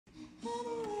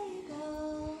Anywhere you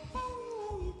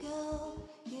go,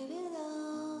 you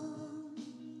belong.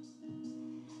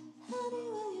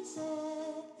 Anywhere you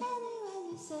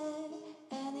say,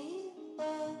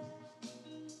 anywhere.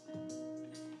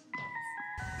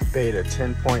 Beta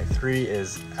 10.3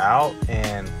 is out,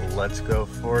 and let's go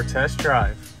for a test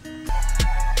drive.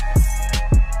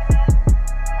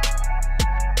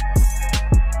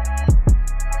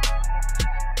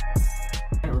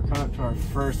 We're coming up to our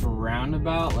first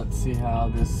roundabout. Let's see how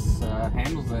this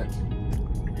handles it.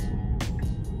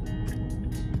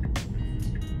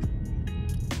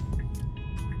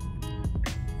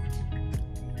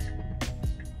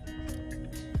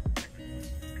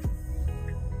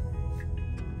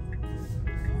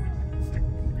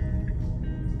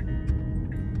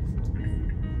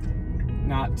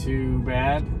 Not too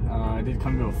bad. It did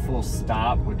come to a full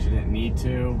stop, which it didn't need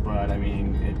to, but I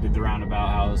mean, it did the roundabout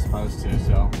how it was supposed to,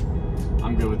 so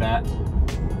I'm good with that.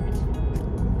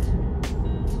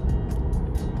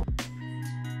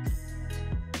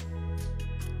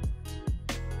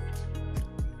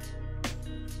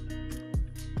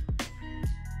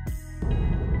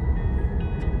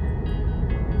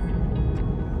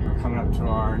 We're coming up to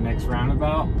our next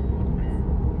roundabout.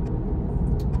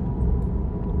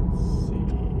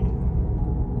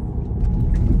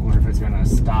 If it's going to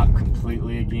stop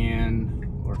completely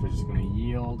again, or if it's just going to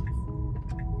yield.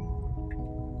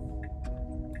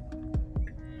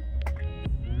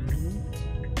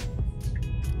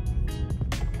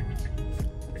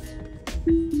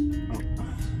 Oh,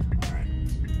 alright.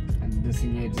 And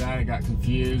disengage that, I got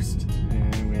confused,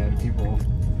 and we had people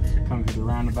come through the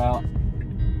roundabout.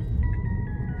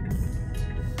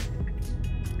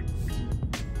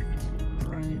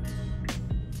 Alright.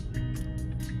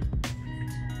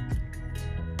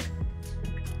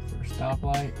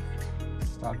 Stoplight,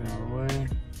 stopping out of the way,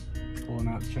 pulling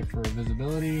out to check for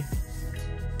visibility,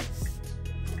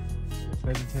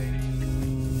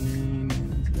 hesitating,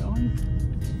 and it's going.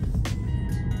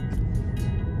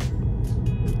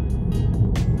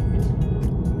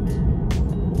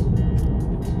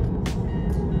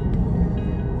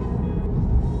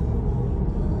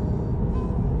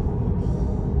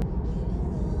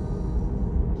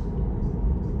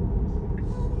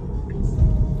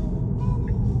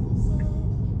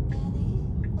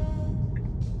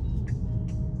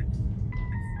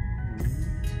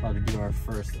 About to do our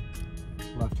first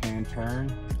left-hand turn.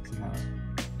 See how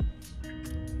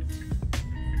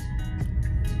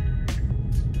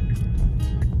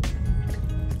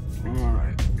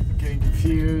Alright, getting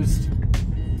confused.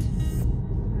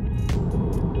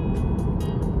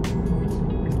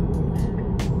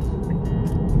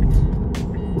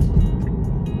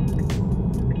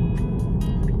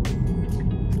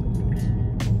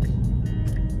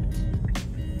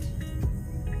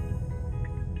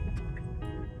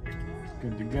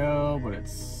 Good to go, but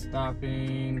it's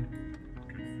stopping.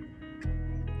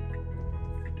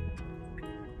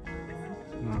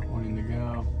 It's not wanting to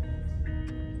go.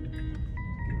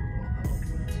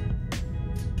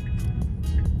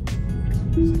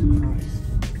 Jesus Christ.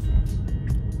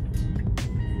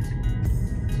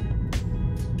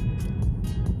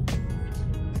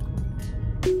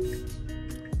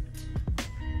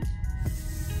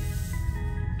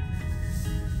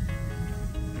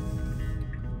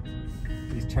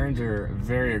 Turns are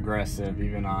very aggressive,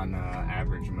 even on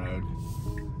average mode.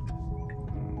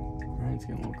 Alright, it's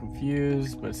getting a little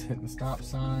confused, but it's hitting the stop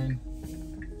sign.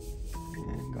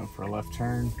 And going for a left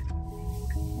turn.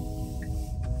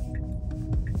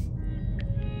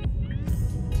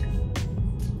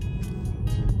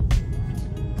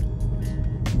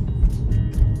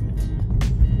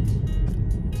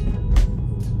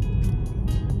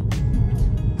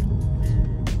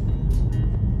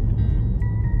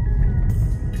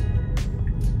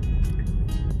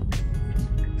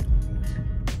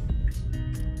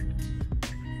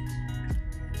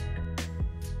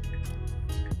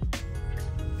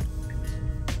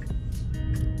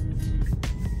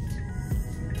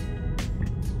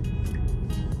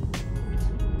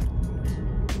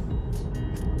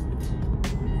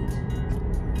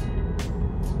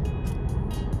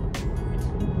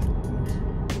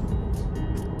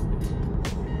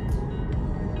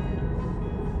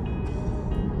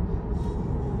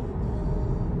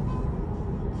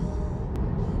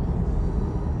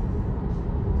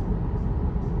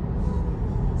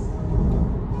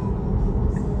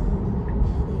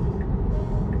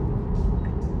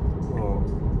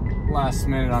 Last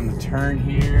minute on the turn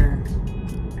here,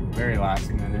 very last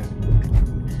minute.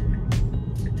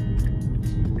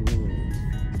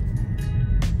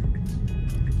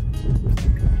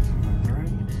 Alright.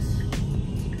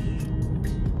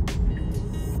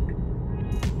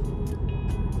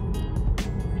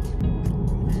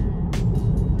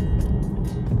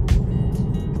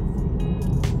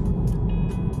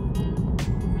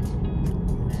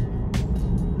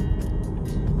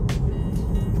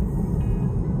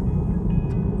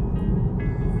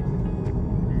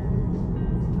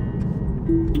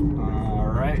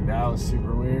 that was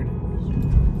super weird.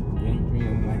 Yanked me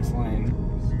in the next lane.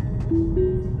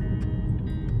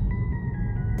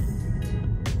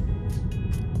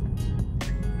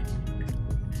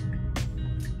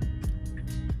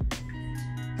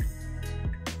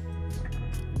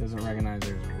 Doesn't recognize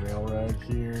there's a railroad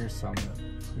here, so I'm gonna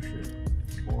push it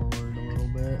forward a little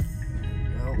bit.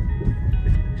 There we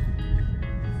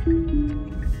go.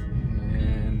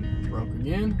 And broke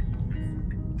again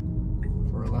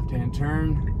for a left-hand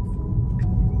turn.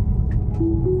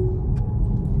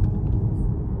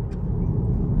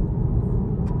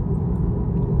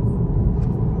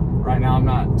 Right now I'm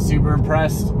not super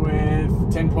impressed with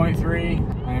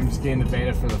 10.3. I am just getting the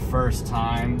beta for the first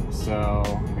time, so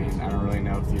I mean, I don't really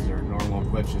know if these are normal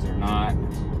glitches or not,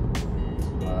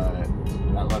 but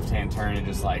that left-hand turn, it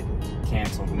just like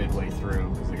canceled midway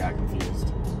through because I got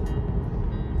confused.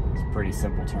 It's a pretty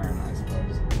simple turn, I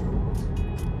suppose.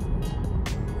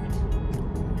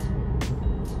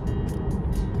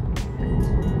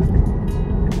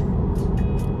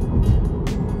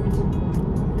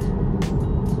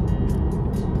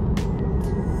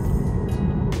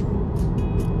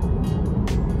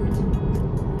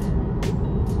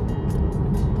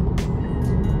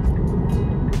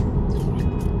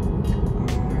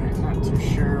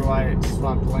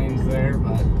 Swapped lanes there,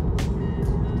 but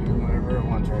doing whatever it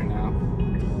wants right now.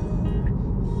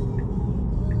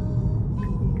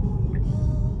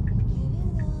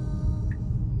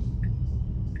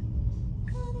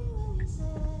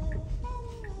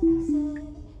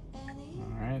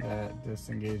 Alright, that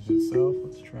disengaged itself.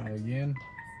 Let's try again.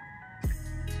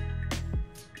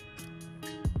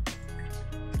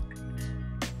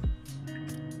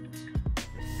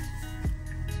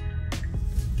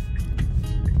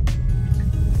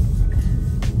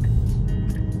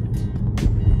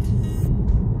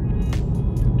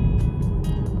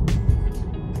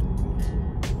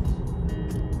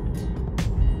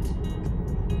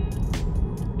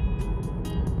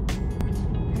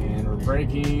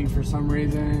 Braking for some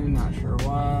reason, not sure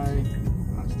why.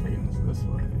 I was taking this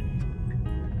way.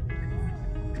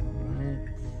 Alright,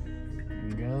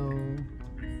 and go.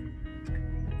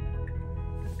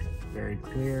 Very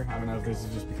clear. I don't know if this is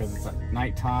just because it's at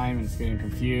nighttime and it's getting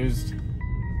confused.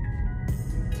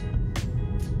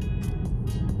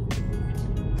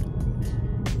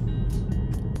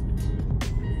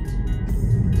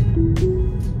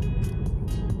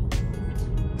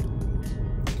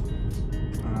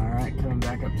 Coming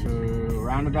back up to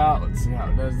roundabout. Let's see how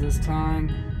it does this time.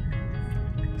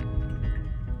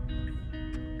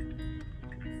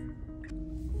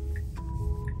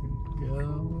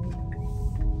 Go.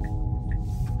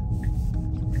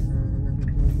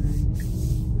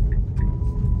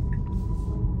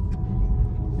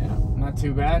 Yeah, not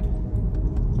too bad.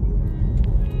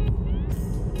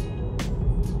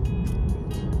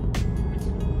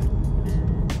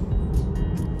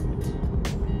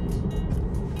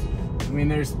 I mean,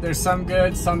 there's some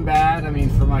good, some bad. I mean,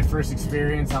 for my first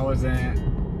experience, I wasn't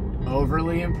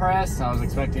overly impressed. I was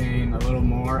expecting a little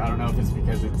more. I don't know if it's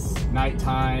because it's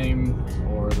nighttime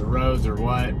or the roads or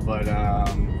what, but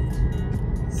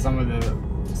some of the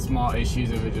small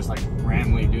issues of it, just like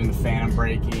randomly doing the phantom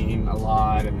braking a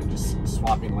lot and then just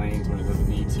swapping lanes when it doesn't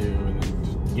need to, and then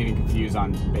just getting confused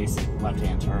on basic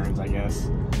left-hand turns, I guess.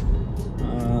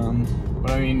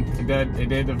 But I mean, it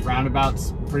did the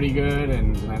roundabouts pretty good,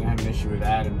 and I didn't have an issue with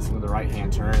that, and some of the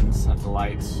right-hand turns at the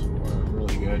lights were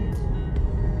really good.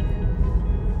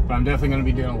 But I'm definitely going to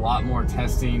be doing a lot more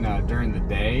testing during the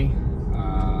day,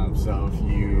 so if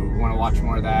you want to watch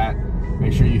more of that,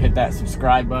 make sure you hit that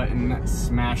subscribe button,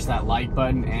 smash that like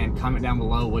button, and comment down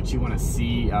below what you want to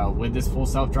see with this full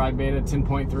self-drive beta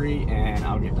 10.3, and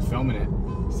I'll get to filming it.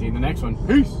 See you in the next one.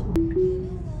 Peace!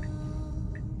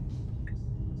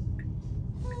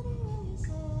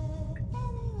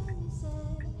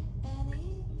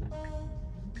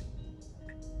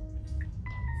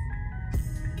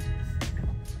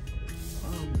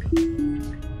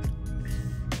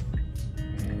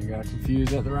 And you got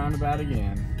confused at the roundabout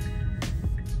again.